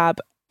Mixed Mag Lab,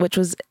 which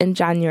was in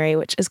January,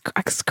 which is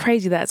it's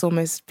crazy that it's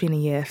almost been a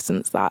year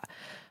since that.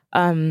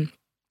 I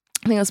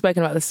think I've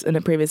spoken about this in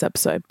a previous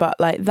episode, but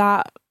like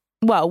that,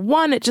 well,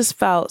 one, it just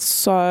felt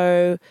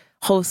so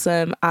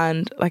wholesome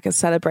and like a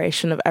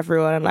celebration of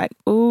everyone, and like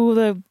all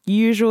the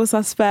usual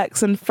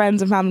suspects and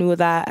friends and family were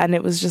there, and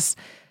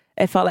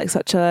it felt like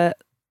such a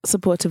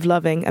supportive,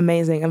 loving,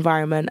 amazing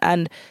environment.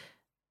 And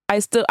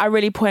I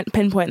really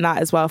pinpoint that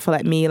as well for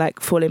like me, like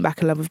falling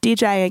back in love with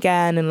DJing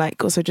again, and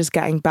like also just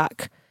getting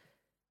back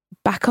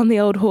on the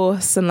old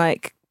horse, and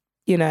like,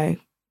 you know,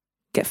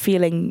 get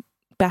feeling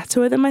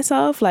better within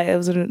myself. Like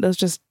there's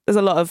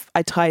a lot of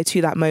I tie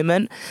to that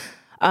moment,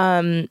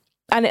 and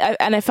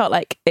I felt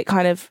like it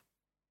kind of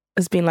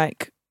has been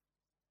like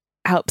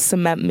helped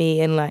cement me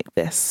in like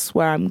this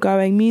where I'm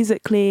going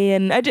musically,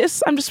 and I'm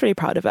just really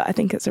proud of it. I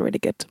think it's a really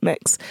good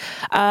mix.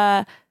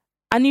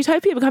 And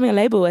Utopia becoming a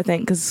label, I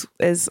think, is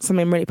something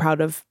I'm really proud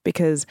of,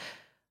 because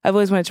I've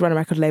always wanted to run a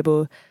record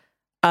label.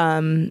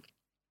 I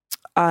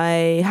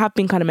have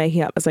been kind of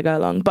making up as I go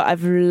along, but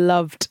I've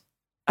loved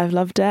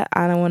it,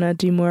 and I want to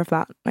do more of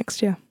that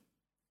next year.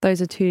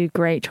 Those are two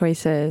great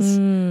choices.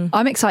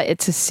 I'm excited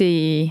to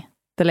see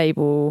the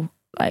label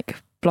like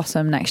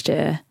blossom next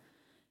year.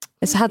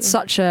 It's had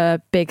such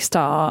a big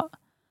start.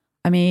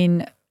 I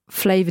mean,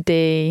 Flavor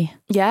D,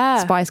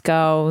 Spice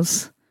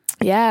Girls.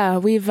 Yeah,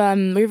 we've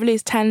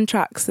released 10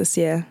 tracks this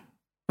year,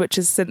 which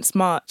is since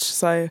March,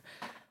 so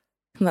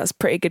that's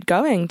pretty good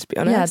going, to be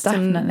honest. Yeah,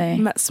 definitely.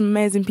 And met some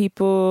amazing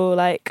people.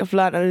 Like, I've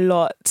learned a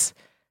lot,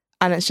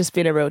 and it's just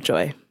been a real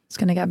joy. It's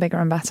going to get bigger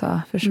and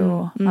better for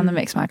sure. And the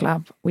Mixed Mag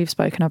Lab we've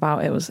spoken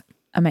about, it was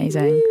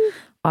amazing. Woo.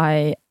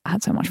 I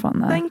had so much fun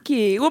there. Thank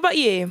you. What about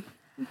you?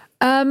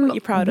 What are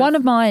you proud of? One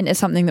of mine is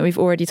something that we've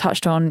already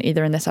touched on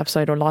either in this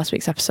episode or last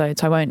week's episode,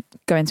 so I won't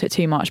go into it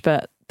too much,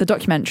 but the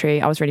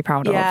documentary I was really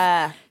proud of.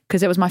 Yeah.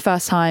 Because it was my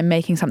first time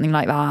making something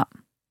like that.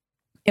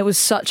 It was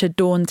such a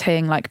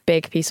daunting, like,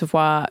 big piece of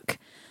work.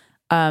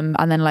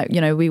 And then, like,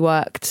 you know, we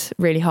worked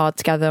really hard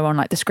together on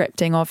like the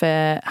scripting of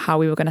it, how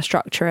we were going to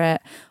structure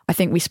it. I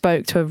think we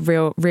spoke to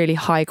a really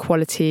high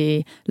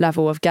quality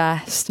level of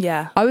guest.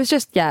 Yeah. I was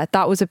just,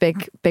 that was a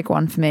big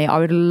one for me. I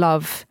would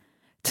love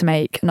to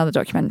make another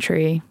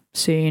documentary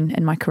soon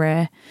in my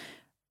career.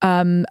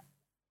 Other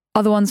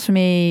ones for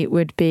me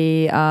would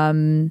be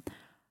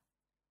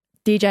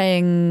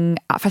DJing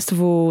at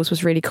festivals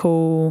was really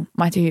cool.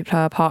 Mighty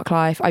Hoopla,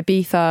 Parklife,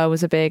 Ibiza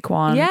was a big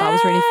one. Yeah. That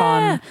was really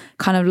fun.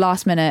 Kind of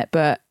last minute,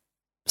 but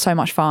so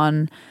much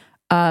fun.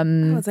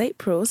 It was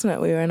April, wasn't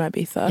it? We were in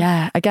Ibiza.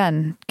 Yeah,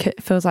 again,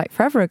 it feels like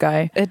forever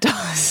ago. It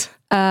does.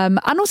 And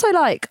also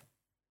like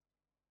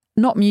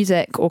not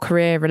music or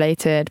career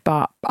related,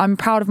 but I'm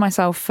proud of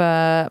myself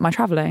for my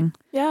traveling.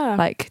 Yeah.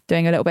 Like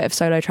doing a little bit of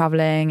solo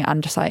traveling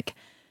and just like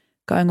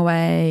going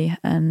away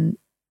and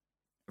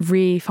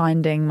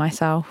re-finding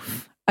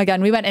myself.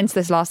 Again, we went into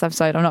this last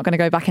episode. I'm not going to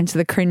go back into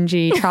the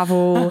cringy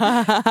travel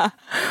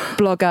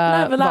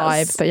blogger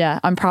vibe, but yeah,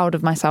 I'm proud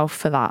of myself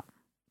for that.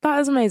 That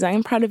is amazing.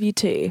 I'm proud of you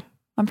too.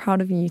 I'm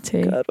proud of you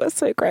too. God, that's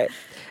so great.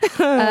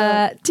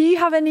 Do you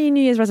have any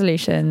New Year's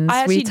resolutions?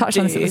 We touched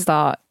on this at the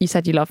start. You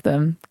said you love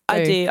them.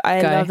 I do.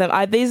 I love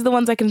them. These are the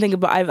ones I can think of,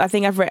 but I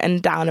think I've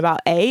written down about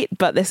 8,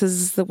 but this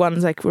is the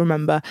ones I can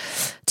remember.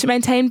 To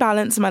maintain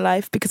balance in my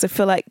life, because I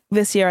feel like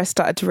this year I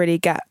started to really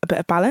get a bit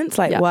of balance,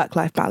 like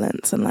work-life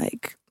balance and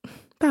like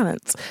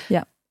balance.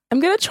 Yeah. I'm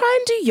going to try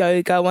and do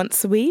yoga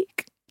once a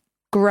week.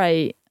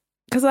 Great.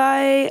 Because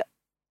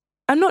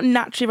I'm not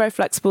naturally very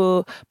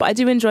flexible, but I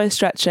do enjoy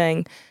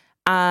stretching.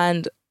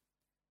 And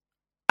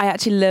I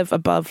actually live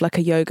above like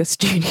a yoga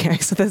studio,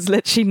 so there's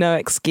literally no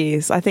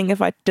excuse. I think if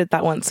I did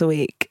that once a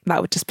week, that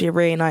would just be a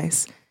really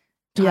nice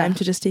time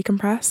to just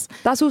decompress.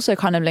 That's also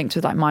kind of linked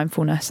with like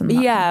mindfulness and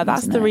that,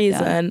 that's the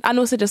reason. And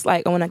also just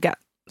like I want to get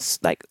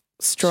like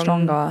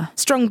strong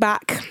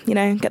back, you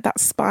know, get that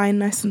spine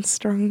nice and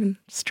strong and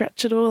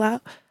stretch it all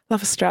out.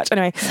 Love a stretch.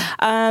 Anyway,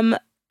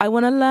 I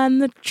want to learn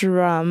the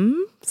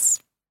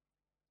drums.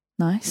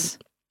 Nice.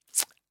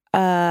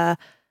 Write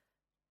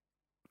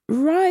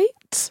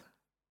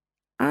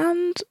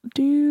and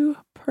do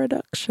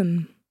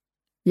production.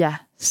 Yeah,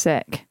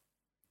 sick.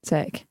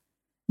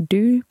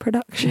 Do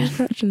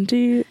production.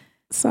 Do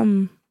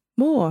some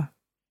more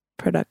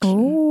production.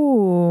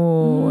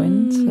 Oh,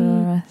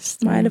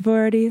 interesting. Might have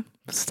already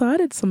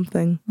started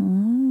something.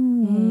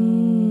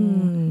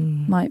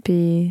 Might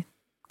be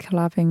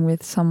collabing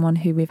with someone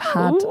who we've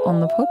had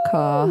on the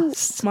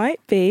podcast.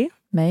 Might be.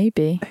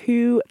 Maybe.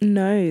 Who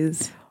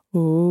knows?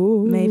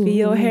 Ooh. Maybe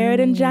you'll hear it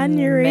in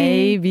January.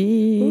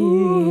 Maybe.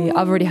 Ooh.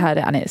 I've already heard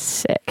it and it's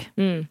sick.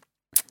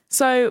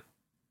 So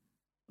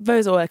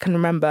those are all I can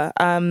remember.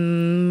 I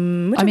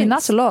mean,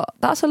 that's a lot.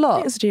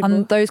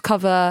 And those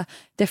cover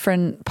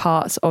different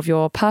parts of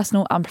your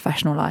personal and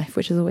professional life,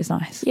 which is always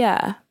nice.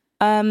 Yeah.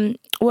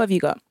 What have you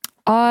got?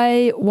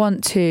 I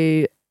want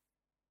to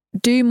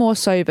do more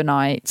sober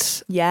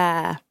nights.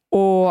 Yeah.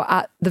 Or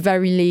at the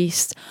very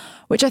least,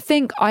 which I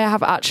think I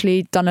have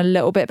actually done a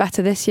little bit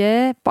better this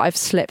year, but I've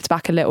slipped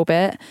back a little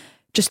bit.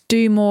 Just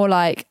do more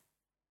like,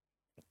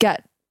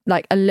 get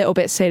like a little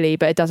bit silly,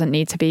 but it doesn't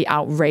need to be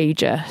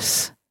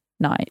outrageous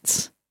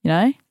nights, you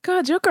know?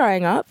 God, you're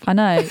growing up. I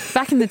know.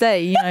 Back in the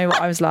day, you know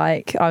what I was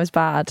like. I was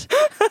bad.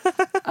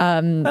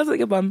 That's a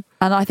good one.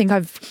 And I think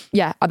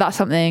that's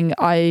something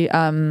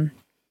I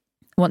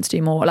want to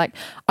do more. Like,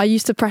 I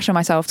used to pressure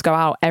myself to go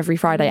out every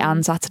Friday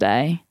and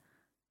Saturday.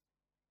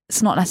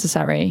 It's not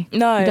necessary.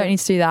 No. You don't need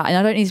to do that. And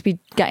I don't need to be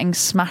getting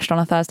smashed on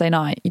a Thursday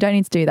night. You don't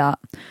need to do that.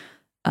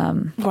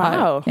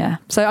 Wow.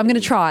 So I'm going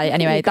to try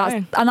anyway.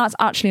 That's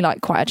actually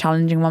like quite a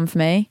challenging one for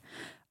me.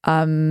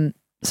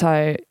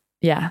 So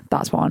yeah,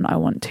 that's one I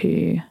want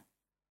to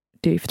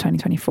do for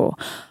 2024.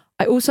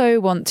 I also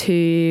want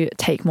to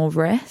take more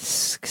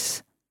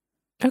risks.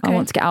 Okay. I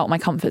want to get out of my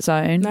comfort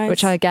zone,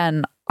 which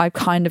I've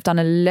kind of done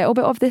a little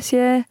bit of this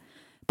year,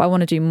 but I want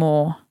to do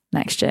more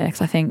next year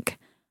because I think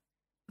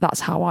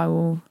that's how I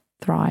will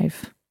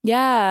thrive.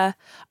 Yeah,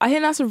 I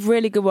think that's a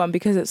really good one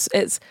because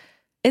it's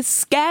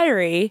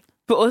scary,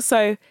 but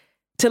also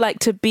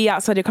to be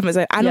outside your comfort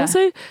zone, and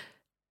also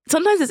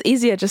sometimes it's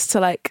easier just to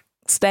like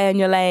stay in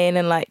your lane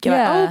and like you're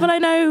like, oh, but I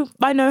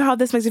know how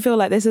this makes you feel.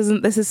 Like this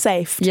is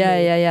safe. To me.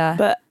 Yeah.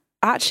 But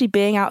actually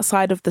being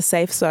outside of the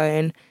safe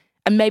zone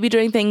and maybe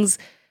doing things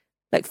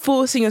like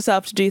forcing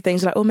yourself to do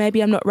things like, oh,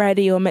 maybe I'm not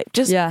ready, or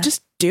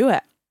just do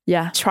it.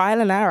 Yeah,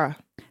 trial and error.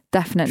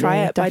 Definitely, try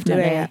it by doing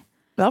it.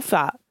 Love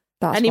that.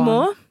 That's Any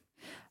more?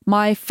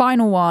 My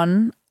final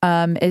one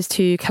is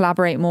to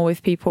collaborate more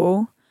with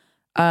people.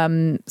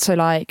 So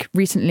like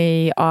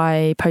recently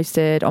I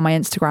posted on my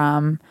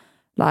Instagram,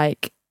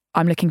 like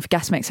I'm looking for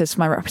guest mixers for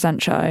my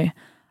Represent show.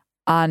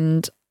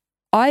 And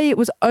I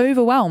was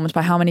overwhelmed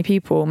by how many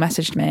people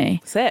messaged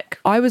me. Sick.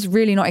 I was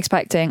really not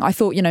expecting. I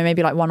thought,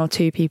 maybe like 1 or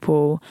 2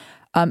 people.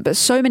 But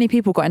so many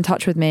people got in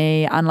touch with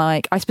me. And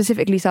like I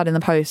specifically said in the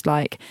post,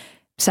 like,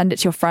 send it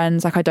to your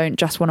friends. Like I don't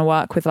just want to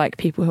work with like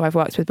people who I've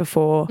worked with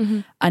before.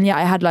 And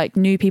I had like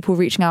new people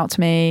reaching out to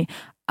me,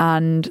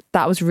 and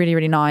that was really,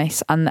 really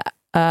nice. And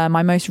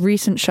my most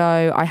recent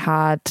show, I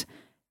had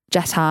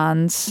Jess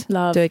Hands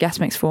do a guest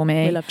mix for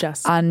me. We love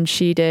Jess. And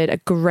she did a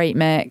great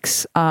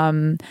mix.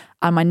 And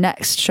my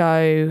next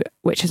show,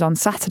 which is on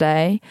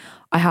Saturday,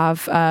 I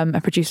have a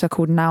producer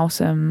called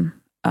Nowsome.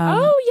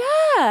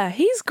 Oh yeah,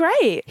 he's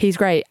great. He's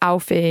great,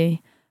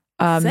 Alfie.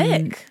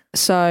 Sick.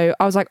 So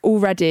I was like,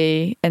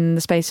 already in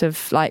the space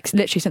of like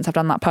literally since I've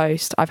done that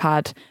post, I've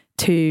had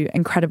 2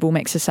 incredible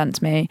mixes sent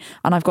to me,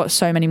 and I've got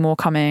so many more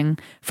coming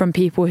from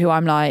people who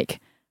I'm like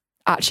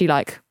actually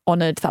like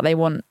honoured that they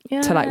want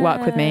to like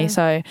work with me.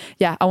 So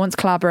yeah, I want to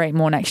collaborate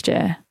more next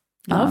year.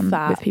 Love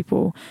that. With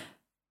people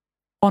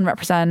on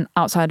Represent,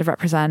 outside of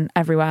Represent,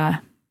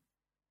 everywhere.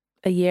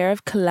 A year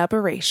of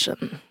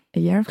collaboration.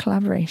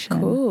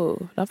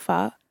 Cool. Love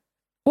that.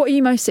 What are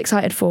you most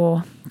excited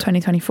for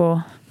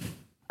 2024?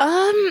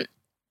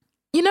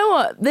 You know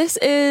what? This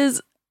is,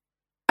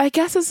 I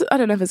guess I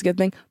don't know if it's a good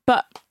thing,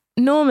 but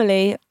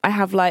normally I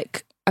have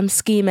like, I'm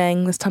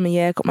scheming this time of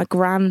year, got my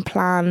grand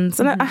plans,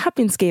 and I have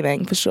been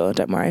scheming for sure,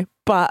 don't worry,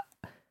 but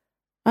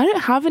I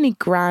don't have any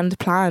grand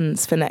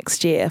plans for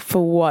next year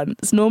for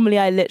once. Normally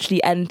I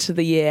literally enter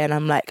the year and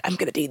I'm like, I'm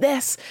going to do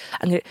this.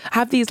 I'm going to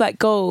have these like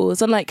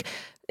goals. And like,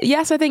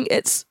 yes, I think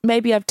it's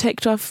maybe I've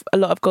ticked off a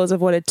lot of goals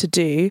I've wanted to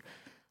do,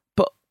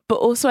 but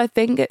also I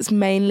think it's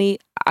mainly,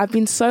 I've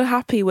been so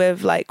happy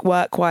with like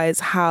work-wise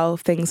how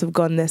things have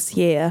gone this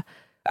year.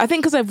 I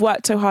think because I've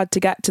worked so hard to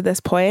get to this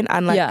point,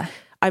 and like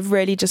I've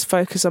really just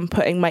focused on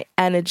putting my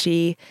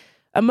energy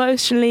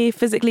emotionally,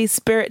 physically,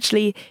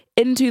 spiritually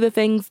into the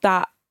things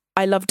that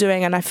I love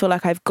doing, and I feel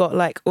like I've got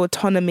like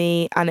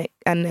autonomy I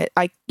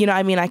you know what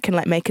I mean, I can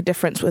like make a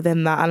difference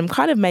within that. And I'm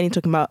kind of mainly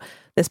talking about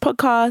this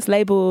podcast,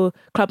 label,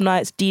 club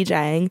nights,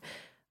 DJing.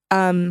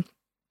 And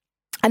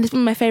it's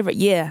been my favorite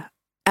year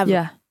ever.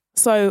 Yeah.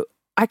 So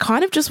I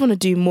kind of just want to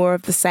do more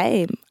of the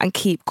same and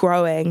keep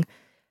growing,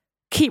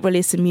 keep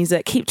releasing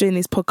music, keep doing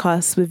these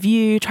podcasts with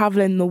you,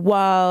 traveling the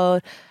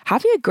world,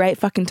 having a great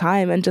fucking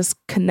time and just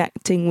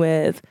connecting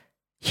with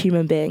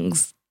human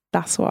beings.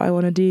 That's what I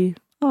want to do.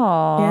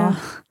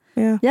 Oh,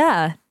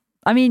 yeah.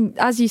 I mean,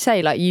 as you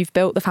say, like you've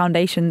built the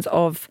foundations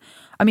of,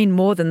 I mean,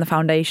 more than the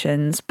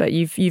foundations, but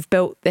you've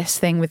built this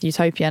thing with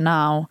Utopia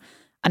now,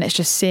 and it's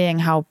just seeing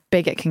how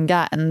big it can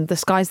get, and the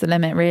sky's the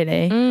limit,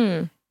 really.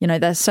 You know,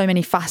 there's so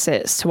many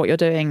facets to what you're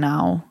doing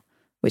now,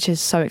 which is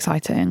so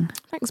exciting.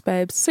 Thanks,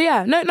 babes. So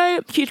yeah,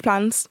 no huge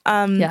plans.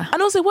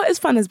 And also what is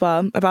fun as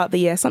well about the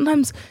year,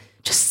 sometimes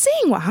just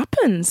seeing what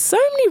happens. So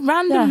many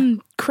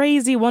random,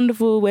 crazy,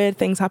 wonderful, weird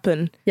things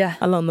happen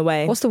along the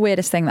way. What's the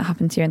weirdest thing that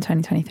happened to you in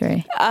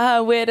 2023?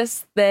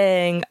 Weirdest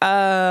thing.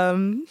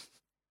 I'm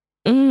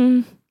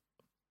trying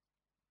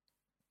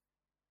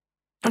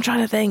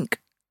to think.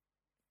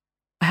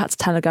 I had to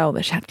tell a girl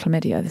that she had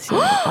chlamydia this year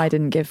that I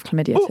didn't give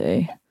chlamydia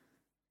to.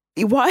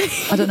 Why?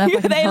 I don't know if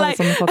I can tell this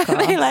on the podcast.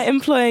 Are they like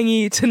employing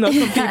you to knock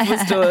on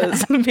people's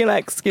doors and be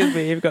like, excuse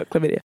me, you've got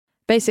chlamydia?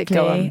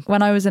 Basically,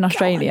 when I was in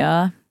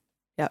Australia,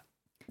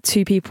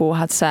 2 people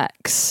had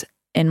sex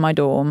in my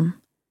dorm,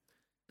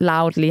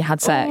 loudly had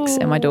sex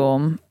in my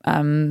dorm,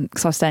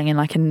 because I was staying in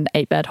like an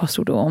 8-bed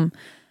hostel dorm.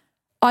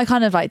 I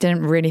kind of like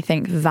didn't really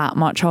think that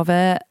much of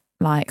it,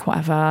 like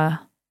whatever.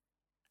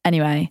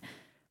 Anyway,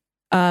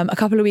 a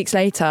couple of weeks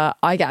later,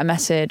 I get a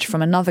message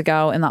from another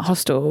girl in that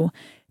hostel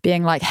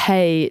being like,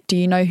 hey, do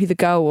you know who the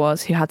girl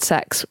was who had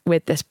sex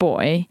with this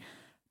boy?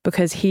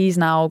 Because he's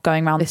now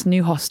going around this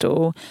new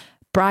hostel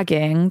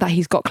bragging that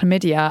he's got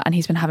chlamydia and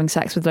he's been having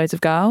sex with loads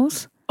of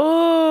girls.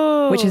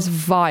 Which is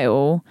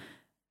vile.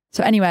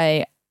 So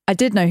anyway, I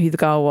did know who the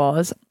girl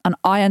was, and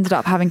I ended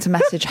up having to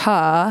message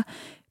her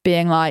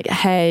being like,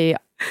 hey,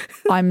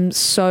 I'm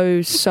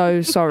so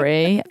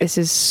sorry. This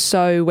is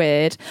so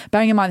weird.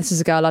 Bearing in mind, this is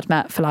a girl I'd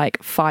met for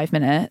like 5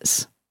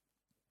 minutes.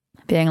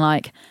 Being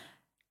like,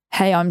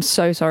 hey, I'm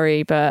so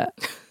sorry, but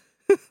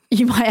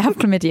you might have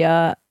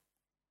chlamydia.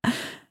 These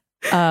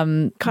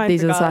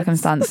are the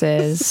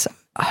circumstances.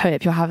 I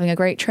hope you're having a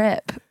great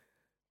trip.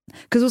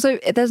 Because also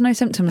there's no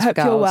symptoms for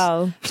girls. You're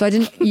well. So I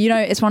didn't, you know,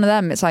 it's one of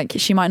them. It's like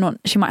she might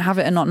have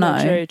it and not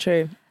know.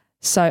 True.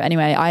 So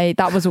anyway,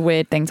 that was a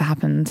weird thing to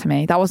happen to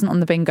me. That wasn't on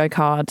the bingo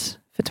card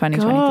for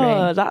 2023.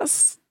 God,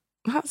 that's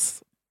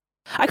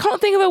I can't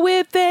think of a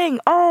weird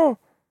thing. Oh.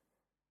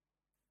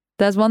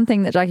 There's one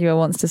thing that Jaguar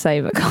wants to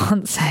say but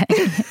can't say.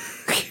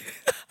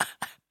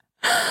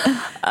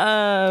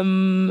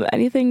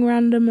 Anything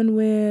random and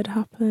weird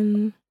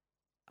happen?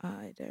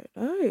 I don't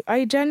know.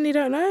 I genuinely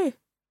don't know.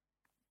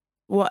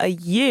 What are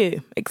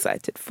you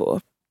excited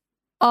for?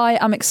 I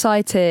am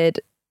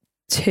excited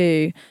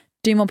to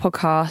do more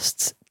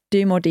podcasts,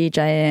 do more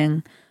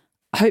DJing,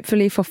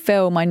 hopefully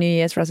fulfill my New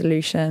Year's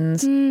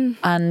resolutions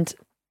and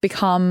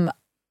become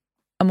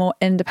a more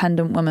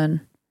independent woman.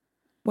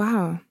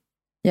 Wow.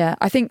 Yeah,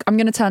 I think I'm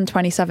going to turn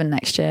 27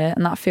 next year,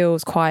 and that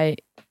feels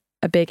quite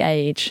a big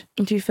age.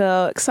 Do you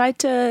feel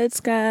excited,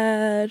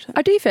 scared?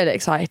 I do feel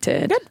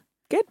excited.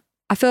 Good.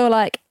 I feel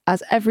like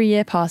as every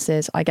year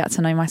passes, I get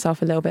to know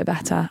myself a little bit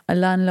better. I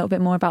learn a little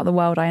bit more about the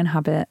world I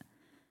inhabit.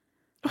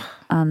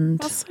 And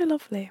that's so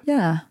lovely.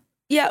 Yeah.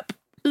 Yep.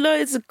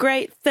 Loads of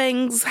great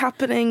things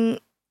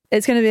happening.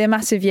 It's going to be a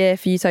massive year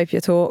for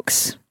Utopia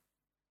Talks.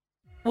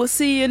 We'll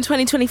see you in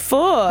 2024.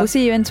 We'll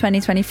see you in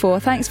 2024.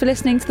 Thanks for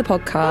listening to the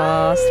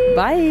podcast.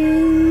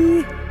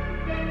 Bye.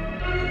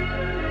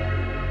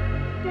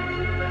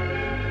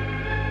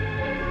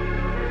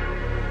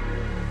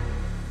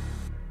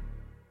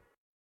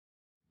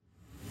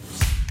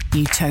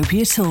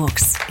 Utopia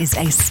Talks is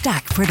a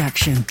Stack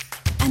production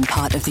and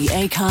part of the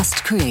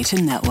Acast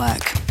Creator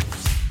Network.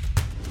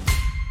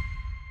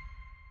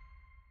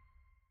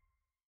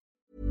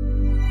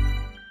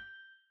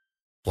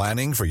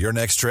 Planning for your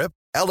next trip?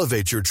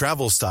 Elevate your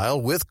travel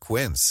style with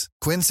Quince.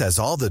 Quince has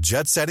all the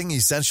jet-setting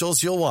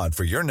essentials you'll want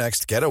for your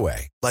next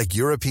getaway, like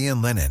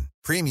European linen,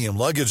 premium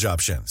luggage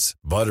options,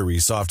 buttery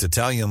soft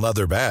Italian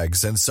leather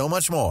bags, and so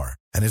much more.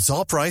 And it's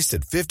all priced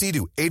at 50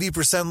 to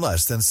 80%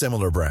 less than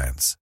similar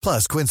brands.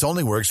 Plus, Quince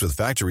only works with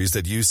factories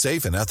that use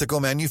safe and ethical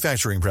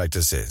manufacturing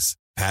practices.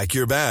 Pack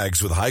your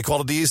bags with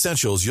high-quality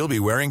essentials you'll be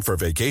wearing for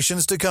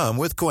vacations to come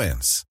with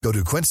Quince. Go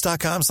to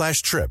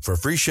quince.com/trip for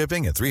free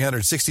shipping and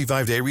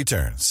 365-day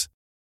returns.